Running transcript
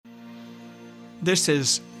This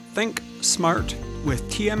is Think Smart with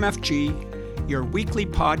TMFG, your weekly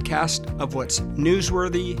podcast of what's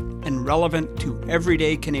newsworthy and relevant to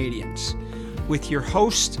everyday Canadians, with your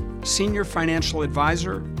host, Senior Financial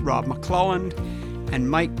Advisor Rob McClelland and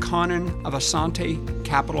Mike Connon of Asante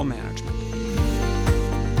Capital Management.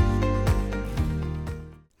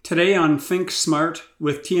 Today on Think Smart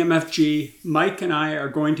with TMFG, Mike and I are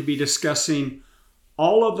going to be discussing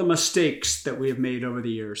all of the mistakes that we have made over the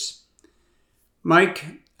years. Mike,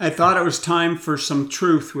 I thought it was time for some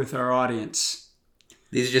truth with our audience.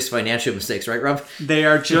 These are just financial mistakes, right, Rob? They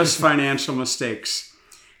are just financial mistakes.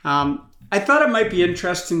 I thought it might be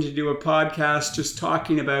interesting to do a podcast just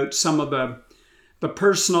talking about some of the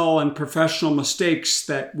personal and professional mistakes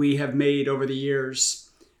that we have made over the years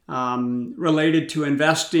related to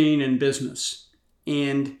investing and business.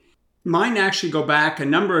 And mine actually go back a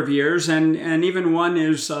number of years, and even one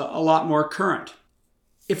is a lot more current.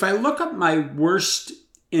 If I look up my worst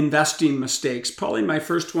investing mistakes, probably my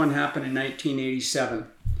first one happened in 1987.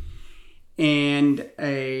 And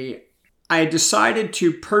I decided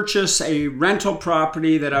to purchase a rental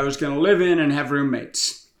property that I was going to live in and have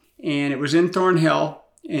roommates. And it was in Thornhill,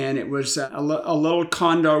 and it was a little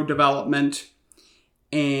condo development.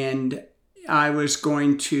 And I was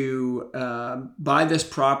going to buy this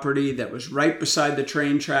property that was right beside the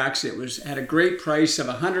train tracks. It had a great price of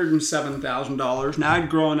 $107,000. Now, I'd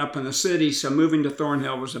grown up in the city, so moving to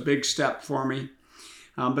Thornhill was a big step for me.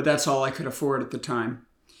 But that's all I could afford at the time.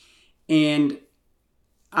 And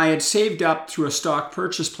I had saved up through a stock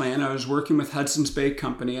purchase plan. I was working with Hudson's Bay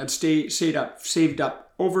Company. I'd saved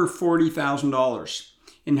up over $40,000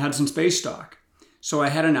 in Hudson's Bay stock. So I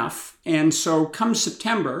had enough. And so come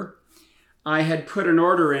September, I had put an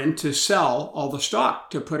order in to sell all the stock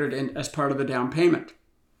to put it in as part of the down payment.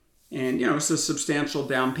 And, it's a substantial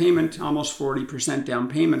down payment, almost 40% down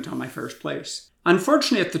payment on my first place.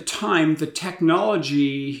 Unfortunately, at the time, the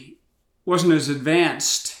technology wasn't as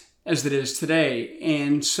advanced as it is today.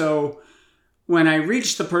 And so when I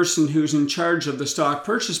reached the person who's in charge of the stock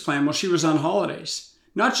purchase plan, well, she was on holidays.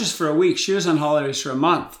 Not just for a week, she was on holidays for a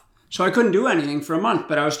month. So I couldn't do anything for a month,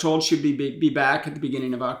 but I was told she'd be back at the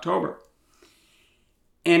beginning of October.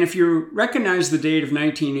 And if you recognize the date of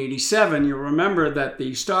 1987, you'll remember that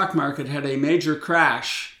the stock market had a major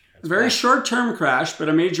crash. A very short-term crash, but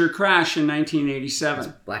a major crash in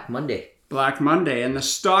 1987. Black Monday. Black Monday. And the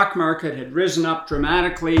stock market had risen up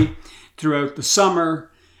dramatically throughout the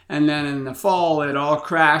summer. And then in the fall, it all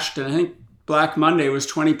crashed. And I think Black Monday was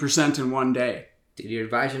 20% in one day. Did your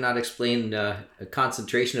advisor not explain a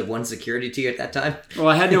concentration of one security to you at that time? Well,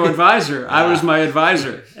 I had no advisor. I was my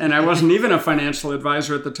advisor, and I wasn't even a financial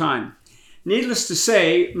advisor at the time. Needless to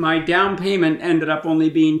say, my down payment ended up only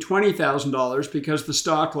being $20,000 because the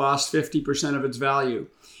stock lost 50% of its value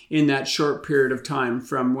in that short period of time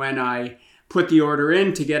from when I put the order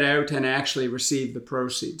in to get out and actually receive the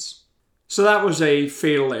proceeds. So that was a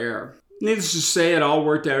fatal error. Needless to say, it all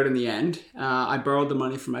worked out in the end. I borrowed the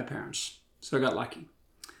money from my parents. So I got lucky.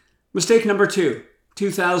 Mistake number 2,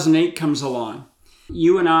 2008 comes along.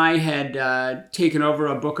 You and I had taken over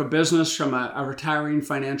a book of business from a retiring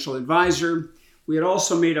financial advisor. We had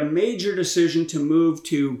also made a major decision to move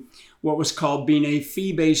to what was called being a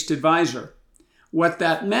fee-based advisor. What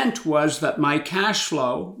that meant was that my cash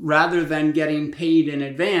flow, rather than getting paid in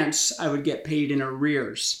advance, I would get paid in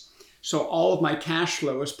arrears. So all of my cash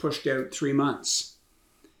flow was pushed out 3 months.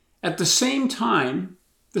 At the same time,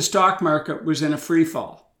 the stock market was in a free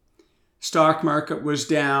fall. Stock market was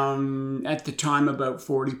down at the time about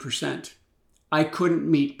 40%. I couldn't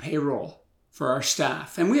meet payroll for our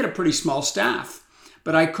staff. And we had a pretty small staff,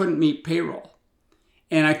 but I couldn't meet payroll.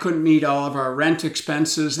 And I couldn't meet all of our rent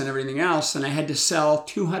expenses and everything else. And I had to sell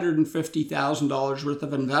 $250,000 worth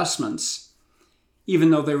of investments, even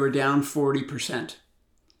though they were down 40%.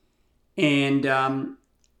 And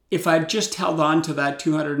if I'd just held on to that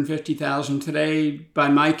 $250,000 today, by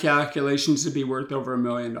my calculations, it'd be worth over $1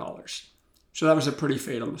 million. So that was a pretty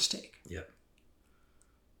fatal mistake. Yep.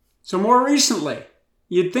 So more recently,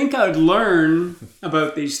 you'd think I'd learn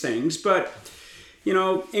about these things, but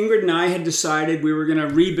Ingrid and I had decided we were going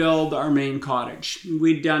to rebuild our main cottage.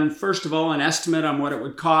 We'd done, first of all, an estimate on what it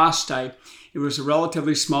would cost. It was a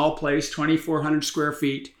relatively small place, 2,400 square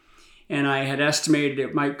feet. And I had estimated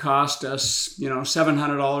it might cost us,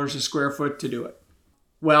 $700 a square foot to do it.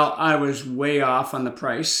 Well, I was way off on the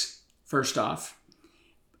price, first off.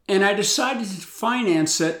 And I decided to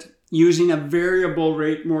finance it using a variable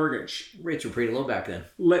rate mortgage. Rates were pretty low back then.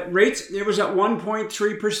 Rates, it was at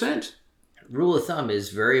 1.3%. rule of thumb is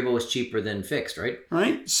variable is cheaper than fixed, right?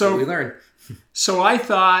 Right. So we learn. So I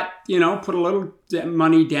thought, put a little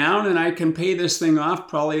money down and I can pay this thing off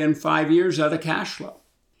probably in 5 years out of cash flow.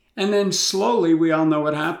 And then slowly we all know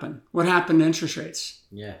what happened. What happened to interest rates?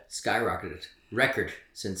 Yeah, skyrocketed. Record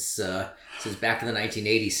since back in the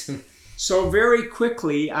 1980s. So very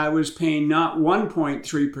quickly I was paying not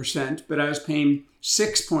 1.3%, but I was paying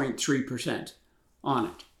 6.3% on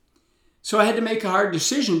it. So I had to make a hard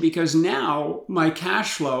decision because now my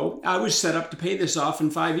cash flow, I was set up to pay this off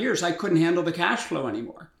in 5 years. I couldn't handle the cash flow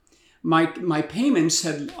anymore. My payments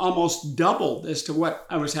had almost doubled as to what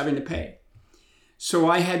I was having to pay.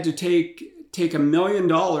 So I had to take $1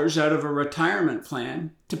 million out of a retirement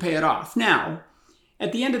plan to pay it off. Now,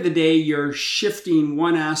 at the end of the day, you're shifting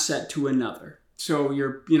one asset to another. So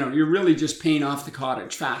you're really just paying off the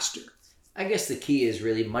cottage faster. I guess the key is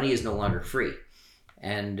really money is no longer free.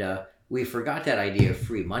 And we forgot that idea of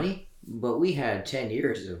free money, but we had 10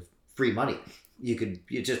 years of free money. You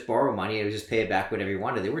just borrow money and just pay it back whenever you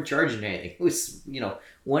wanted. They weren't charging anything. It was,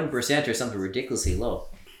 1% or something ridiculously low.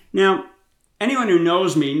 Now, anyone who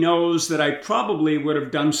knows me knows that I probably would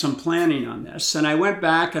have done some planning on this. And I went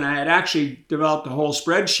back and I had actually developed a whole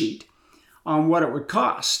spreadsheet on what it would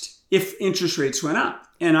cost if interest rates went up.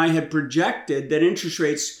 And I had projected that interest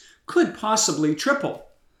rates could possibly triple.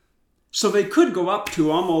 So they could go up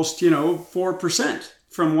to almost, 4%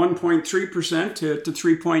 from 1.3% to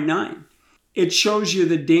 3.9. It shows you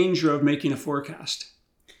the danger of making a forecast.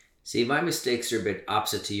 See, my mistakes are a bit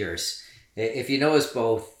opposite to yours. If you know us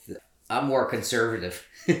both, I'm more conservative,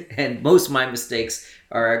 and most of my mistakes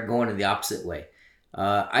are going in the opposite way.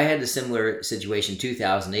 I had a similar situation in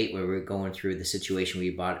 2008 where we were going through the situation we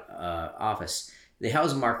bought office. The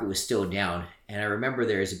housing market was still down, and I remember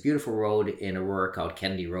there's a beautiful road in Aurora called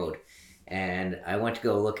Kennedy Road, and I went to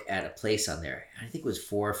go look at a place on there. I think it was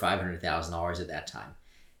 $400,000 or $500,000 at that time,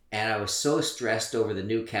 and I was so stressed over the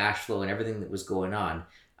new cash flow and everything that was going on,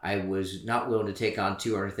 I was not willing to take on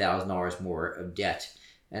 $200,000 more of debt.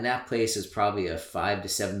 And that place is probably a $5 to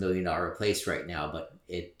 $7 million place right now, but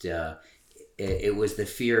it was the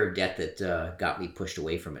fear of debt that got me pushed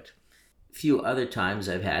away from it. A few other times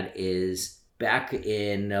I've had is back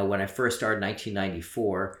in when I first started in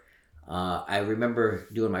 1994, I remember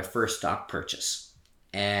doing my first stock purchase.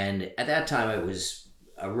 And at that time I was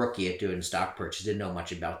a rookie at doing stock purchase, didn't know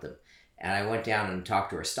much about them. And I went down and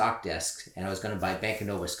talked to our stock desk, and I was going to buy Bank of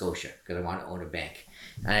Nova Scotia because I wanted to own a bank.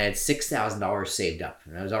 And I had $6,000 saved up,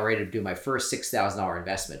 and I was all ready to do my first $6,000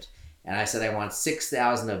 investment. And I said I want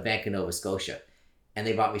 $6,000 of Bank of Nova Scotia, and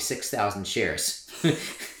they bought me 6,000 shares.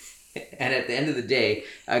 And at the end of the day,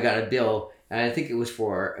 I got a bill, and I think it was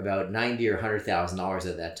for about $90,000 or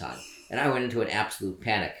 $100,000 at that time. And I went into an absolute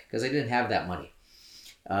panic because I didn't have that money.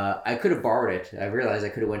 I could have borrowed it. I realized I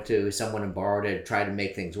could have went to someone and borrowed it and tried to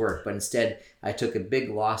make things work. But instead, I took a big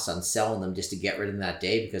loss on selling them just to get rid of them that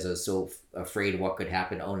day because I was so afraid of what could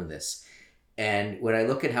happen owning this. And when I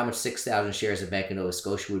look at how much 6,000 shares of Bank of Nova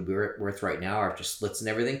Scotia would be worth right now after splits and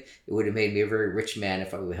everything, it would have made me a very rich man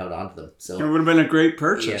if I would have held on to them. So it would have been a great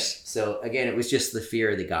purchase. Yeah. So again, it was just the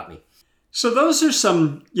fear that got me. So those are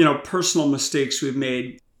some, personal mistakes we've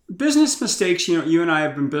made. Business mistakes, you and I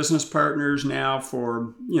have been business partners now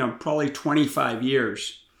for, probably 25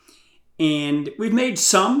 years. And we've made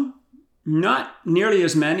some, not nearly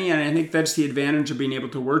as many. And I think that's the advantage of being able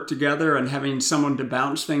to work together and having someone to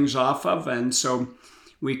bounce things off of. And so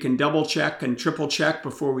we can double check and triple check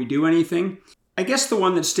before we do anything. I guess the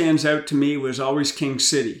one that stands out to me was always King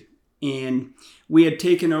City. And we had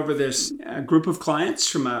taken over this group of clients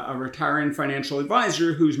from a retiring financial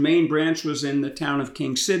advisor whose main branch was in the town of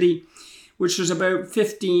King City, which was about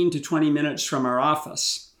 15 to 20 minutes from our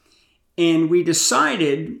office. And we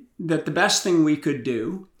decided that the best thing we could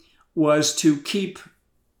do was to keep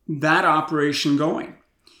that operation going.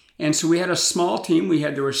 And so we had a small team.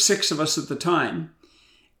 There were 6 of us at the time.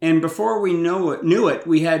 And before we knew it,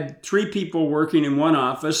 we had 3 people working in one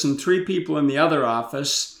office and 3 people in the other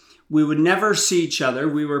office. We would never see each other.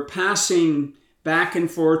 We were passing back and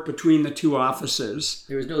forth between the 2 offices.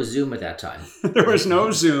 There was no Zoom at that time. There was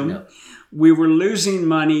no Zoom. No. We were losing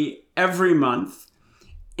money every month.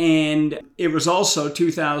 And it was also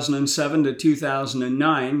 2007 to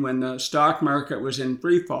 2009 when the stock market was in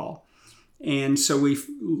free fall. And so we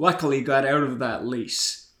luckily got out of that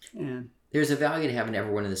lease. And there's a value to having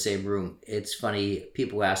everyone in the same room. It's funny,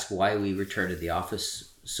 people ask why we returned to the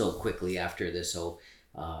office so quickly after this whole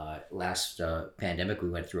last pandemic we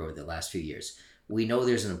went through over the last few years. We know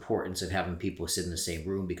there's an importance of having people sit in the same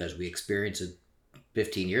room because we experienced it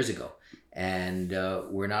 15 years ago, and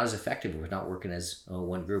we're not as effective. We're not working as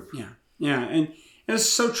one group. Yeah, and And it's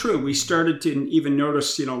so true. We started to even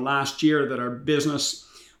notice, last year that our business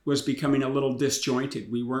was becoming a little disjointed.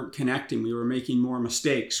 We weren't connecting. We were making more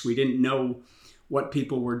mistakes. We didn't know what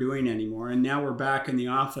people were doing anymore. And now we're back in the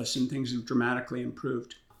office and things have dramatically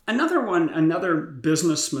improved. Another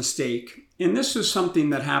business mistake, and this was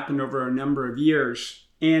something that happened over a number of years.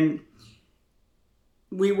 And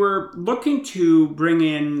we were looking to bring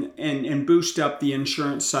in and boost up the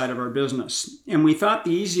insurance side of our business. And we thought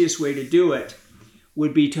the easiest way to do it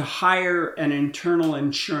would be to hire an internal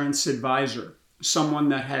insurance advisor, someone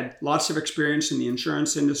that had lots of experience in the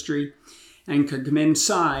insurance industry and could come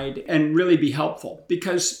inside and really be helpful.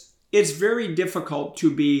 Because it's very difficult to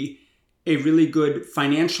be a really good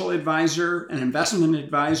financial advisor, an investment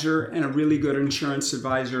advisor, and a really good insurance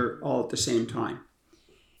advisor all at the same time.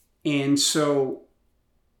 And so,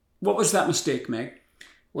 what was that mistake, Meg?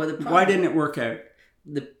 Well, why didn't it work out?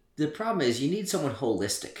 The problem is you need someone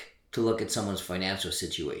holistic to look at someone's financial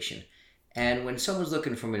situation. And when someone's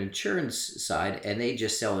looking from an insurance side and they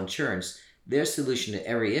just sell insurance, their solution to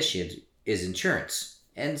every issue is insurance.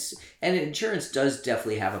 And insurance does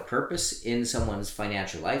definitely have a purpose in someone's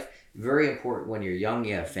financial life. Very important when you're young,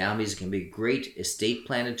 you have families. It can be a great estate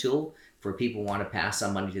planning tool for people who want to pass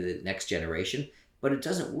on money to the next generation. But it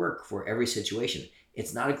doesn't work for every situation.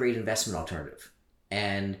 It's not a great investment alternative.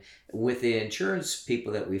 And with the insurance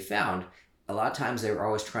people that we found, a lot of times they were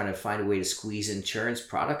always trying to find a way to squeeze insurance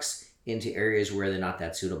products into areas where they're not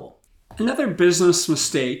that suitable. Another business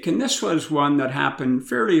mistake, and this was one that happened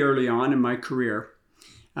fairly early on in my career.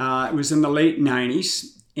 It was in the late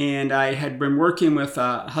 90s, and I had been working with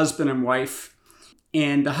a husband and wife,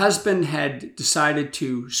 and the husband had decided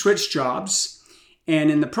to switch jobs,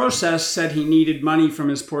 and in the process said he needed money from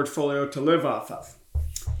his portfolio to live off of.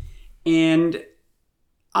 And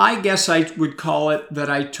I guess I would call it that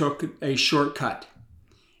I took a shortcut.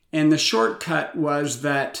 And the shortcut was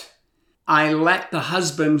that I let the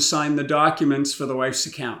husband sign the documents for the wife's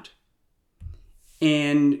account.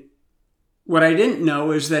 And what I didn't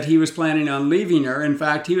know is that he was planning on leaving her. In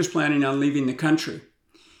fact, he was planning on leaving the country.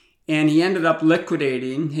 And he ended up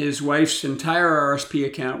liquidating his wife's entire RSP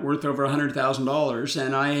account worth over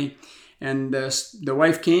 $100,000. And the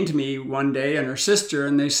wife came to me one day and her sister,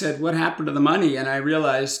 and they said, "What happened to the money?" And I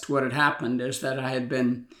realized what had happened is that I had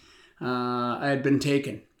been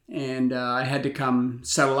taken, and I had to come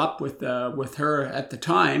settle up with her at the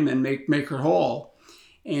time and make her whole.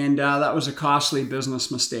 And that was a costly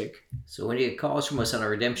business mistake. So when you get calls from us on a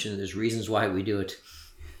redemption, there's reasons why we do it.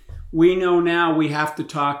 We know now we have to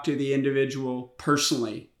talk to the individual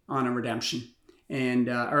personally on a redemption. And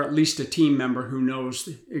or at least a team member who knows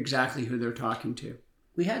exactly who they're talking to.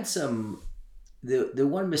 We had the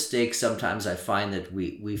one mistake sometimes I find that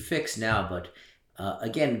we fix now, but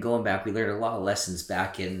again, going back, we learned a lot of lessons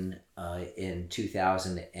back in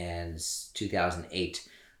 2000 and 2008.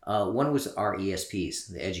 One was our ESPs,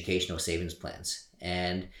 the Educational Savings Plans.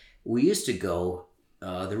 And we used to go,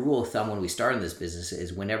 the rule of thumb when we started this business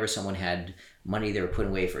is whenever someone had money they were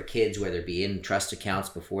putting away for kids, whether it be in trust accounts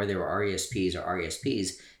before they were RESPs or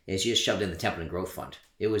RESPs, is just shoved in the Temple and Growth Fund.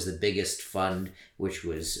 It was the biggest fund, which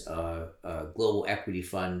was a global equity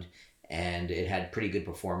fund, and it had pretty good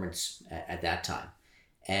performance at that time.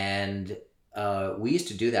 And we used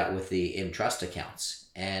to do that with the in trust accounts.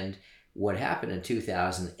 And what happened in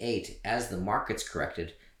 2008, as the markets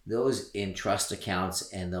corrected, those in trust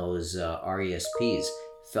accounts and those RESPs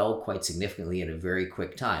fell quite significantly in a very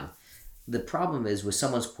quick time. The problem is with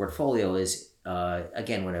someone's portfolio is,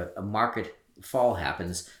 again, when a market fall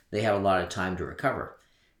happens, they have a lot of time to recover.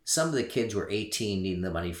 Some of the kids were 18 needing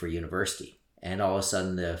the money for university, and all of a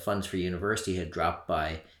sudden the funds for university had dropped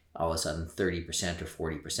by all of a sudden 30%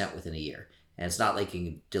 or 40% within a year. And it's not like you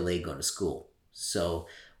can delay going to school. So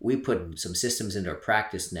we put some systems into our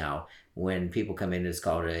practice now. When people come in, it's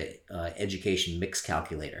called a education mix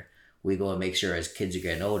calculator. We go and make sure as kids are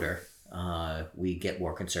getting older, we get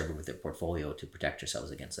more conservative with their portfolio to protect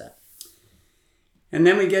ourselves against that. And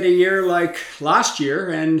then we get a year like last year,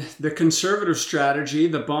 and the conservative strategy,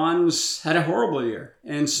 the bonds had a horrible year.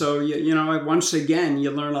 And so, once again,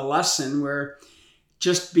 you learn a lesson where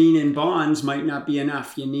just being in bonds might not be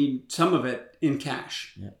enough. You need some of it in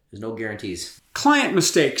cash. Yeah, there's no guarantees. Client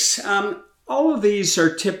mistakes. All of these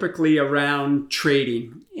are typically around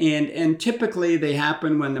trading, and typically they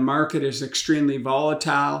happen when the market is extremely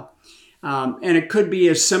volatile. And it could be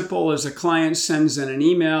as simple as a client sends in an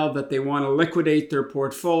email that they want to liquidate their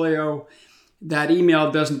portfolio. That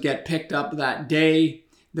email doesn't get picked up that day.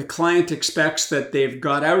 The client expects that they've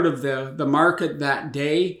got out of the market that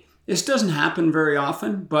day. This doesn't happen very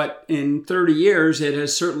often, but in 30 years, it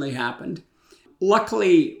has certainly happened.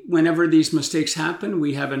 Luckily, whenever these mistakes happen,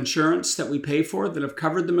 we have insurance that we pay for that have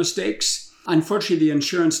covered the mistakes. Unfortunately, the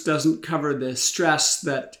insurance doesn't cover the stress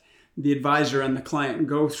that the advisor and the client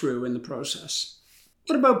go through in the process.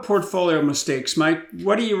 What about portfolio mistakes, Mike?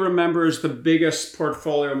 What do you remember as the biggest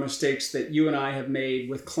portfolio mistakes that you and I have made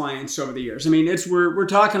with clients over the years? I mean, we're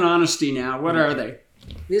talking honesty now. What are they?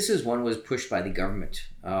 This is one was pushed by the government.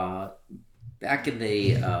 Back in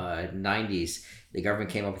the 90s, the government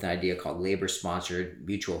came up with an idea called labor-sponsored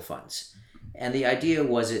mutual funds. And the idea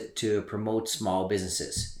was to promote small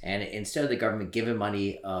businesses. And instead of the government giving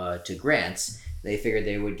money to grants, they figured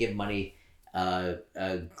they would give money, a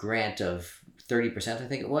grant of 30%, I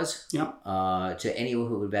think it was, to anyone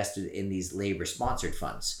who invested in these labor-sponsored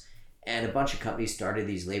funds. And a bunch of companies started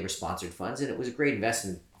these labor-sponsored funds, and it was a great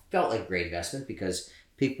investment. Felt like a great investment because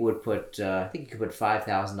people would put, I think you could put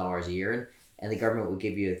 $5,000 a year in, and the government would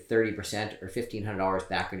give you 30% or $1,500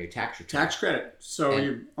 back on your tax return. Tax credit. So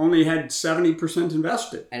you only had 70%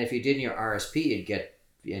 invested. And if you did in your RSP, you'd get,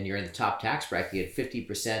 and you're in the top tax bracket, you get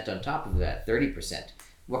 50% on top of that, 30%.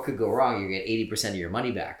 What could go wrong? You get 80% of your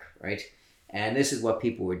money back, right? And this is what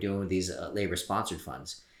people were doing with these labor-sponsored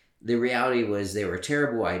funds. The reality was they were a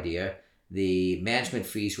terrible idea. The management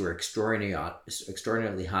fees were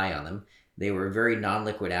extraordinarily high on them. They were very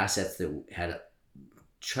non-liquid assets that had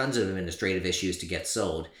tons of administrative issues to get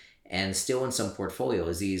sold. And still in some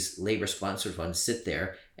portfolios, these labor-sponsored funds sit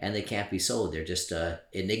there and they can't be sold. They're just an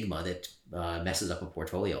enigma that messes up a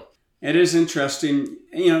portfolio. It is interesting,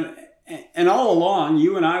 and all along,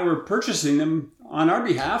 you and I were purchasing them on our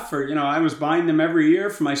behalf, or I was buying them every year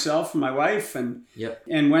for myself and my wife, and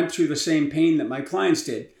went through the same pain that my clients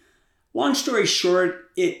did. Long story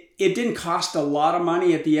short, it didn't cost a lot of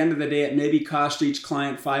money. At the end of the day, it maybe cost each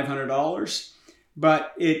client $500,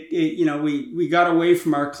 but we got away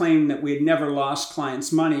from our claim that we had never lost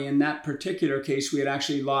clients' money. In that particular case, we had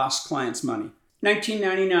actually lost clients' money.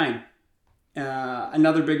 1999.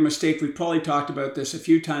 Another big mistake. We've probably talked about this a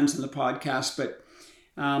few times in the podcast, but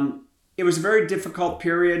it was a very difficult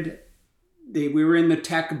period. We were in the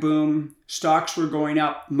tech boom. Stocks were going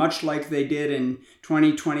up much like they did in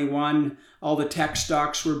 2021. All the tech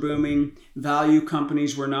stocks were booming. Value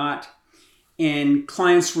companies were not. And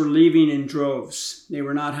clients were leaving in droves. They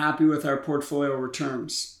were not happy with our portfolio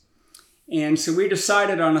returns. And so we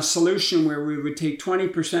decided on a solution where we would take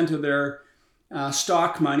 20% of their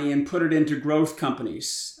stock money and put it into growth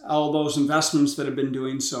companies, all those investments that have been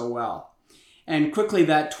doing so well. And quickly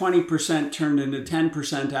that 20% turned into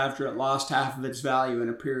 10% after it lost half of its value in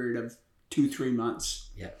a period of 2-3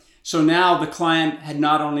 months. Yeah. So now the client had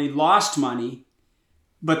not only lost money,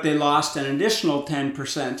 but they lost an additional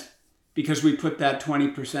 10% because we put that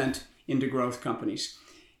 20% into growth companies.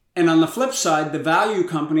 And on the flip side, the value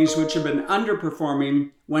companies, which have been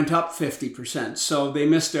underperforming, went up 50%. So they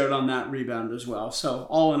missed out on that rebound as well. So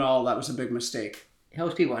all in all, that was a big mistake. It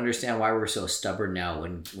helps people understand why we're so stubborn now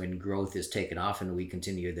when growth is taken off and we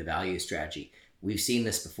continue the value strategy. We've seen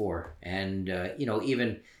this before. And,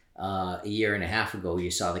 even a year and a half ago,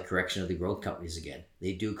 you saw the correction of the growth companies again.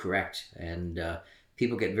 They do correct. And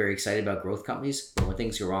people get very excited about growth companies. But when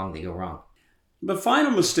things go wrong, they go wrong. The final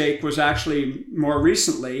mistake was actually more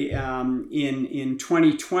recently in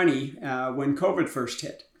 2020 when COVID first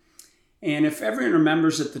hit. And if everyone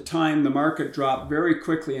remembers at the time, the market dropped very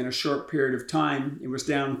quickly in a short period of time. It was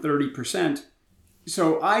down 30%.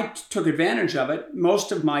 So I took advantage of it.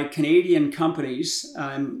 Most of my Canadian companies,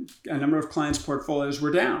 a number of clients' portfolios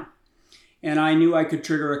were down. And I knew I could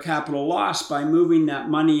trigger a capital loss by moving that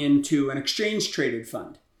money into an exchange-traded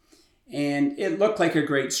fund. And it looked like a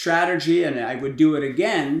great strategy, and I would do it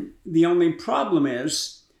again. The only problem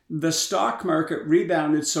is the stock market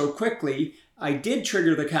rebounded so quickly, I did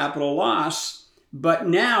trigger the capital loss, but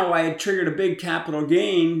now I had triggered a big capital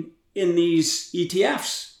gain in these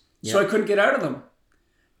ETFs. Yep. So I couldn't get out of them.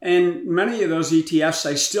 And many of those ETFs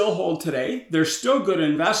I still hold today. They're still good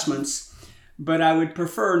investments, but I would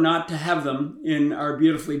prefer not to have them in our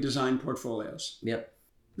beautifully designed portfolios. Yep.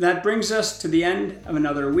 That brings us to the end of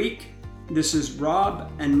another week. This is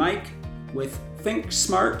Rob and Mike with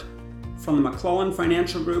ThinkSmart from the McClelland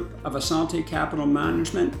Financial Group of Asante Capital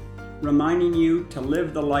Management, reminding you to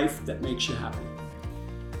live the life that makes you happy.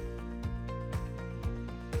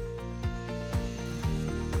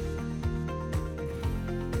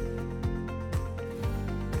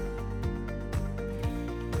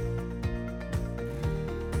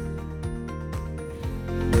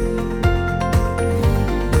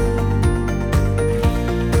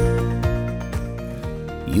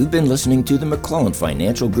 You've been listening to the McClelland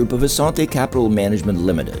Financial Group of Asante Capital Management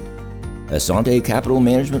Limited. Asante Capital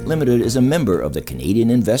Management Limited is a member of the Canadian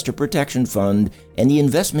Investor Protection Fund and the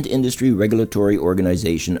Investment Industry Regulatory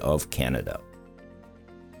Organization of Canada.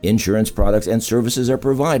 Insurance products and services are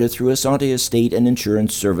provided through Asante Estate and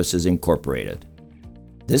Insurance Services Incorporated.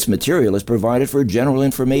 This material is provided for general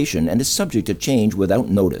information and is subject to change without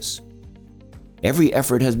notice. Every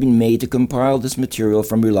effort has been made to compile this material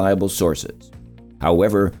from reliable sources.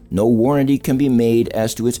 However, no warranty can be made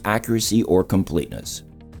as to its accuracy or completeness.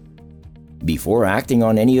 Before acting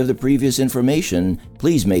on any of the previous information,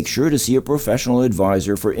 please make sure to see a professional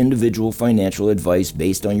advisor for individual financial advice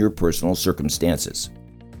based on your personal circumstances.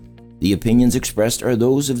 The opinions expressed are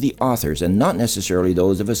those of the authors and not necessarily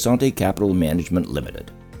those of Asante Capital Management Limited.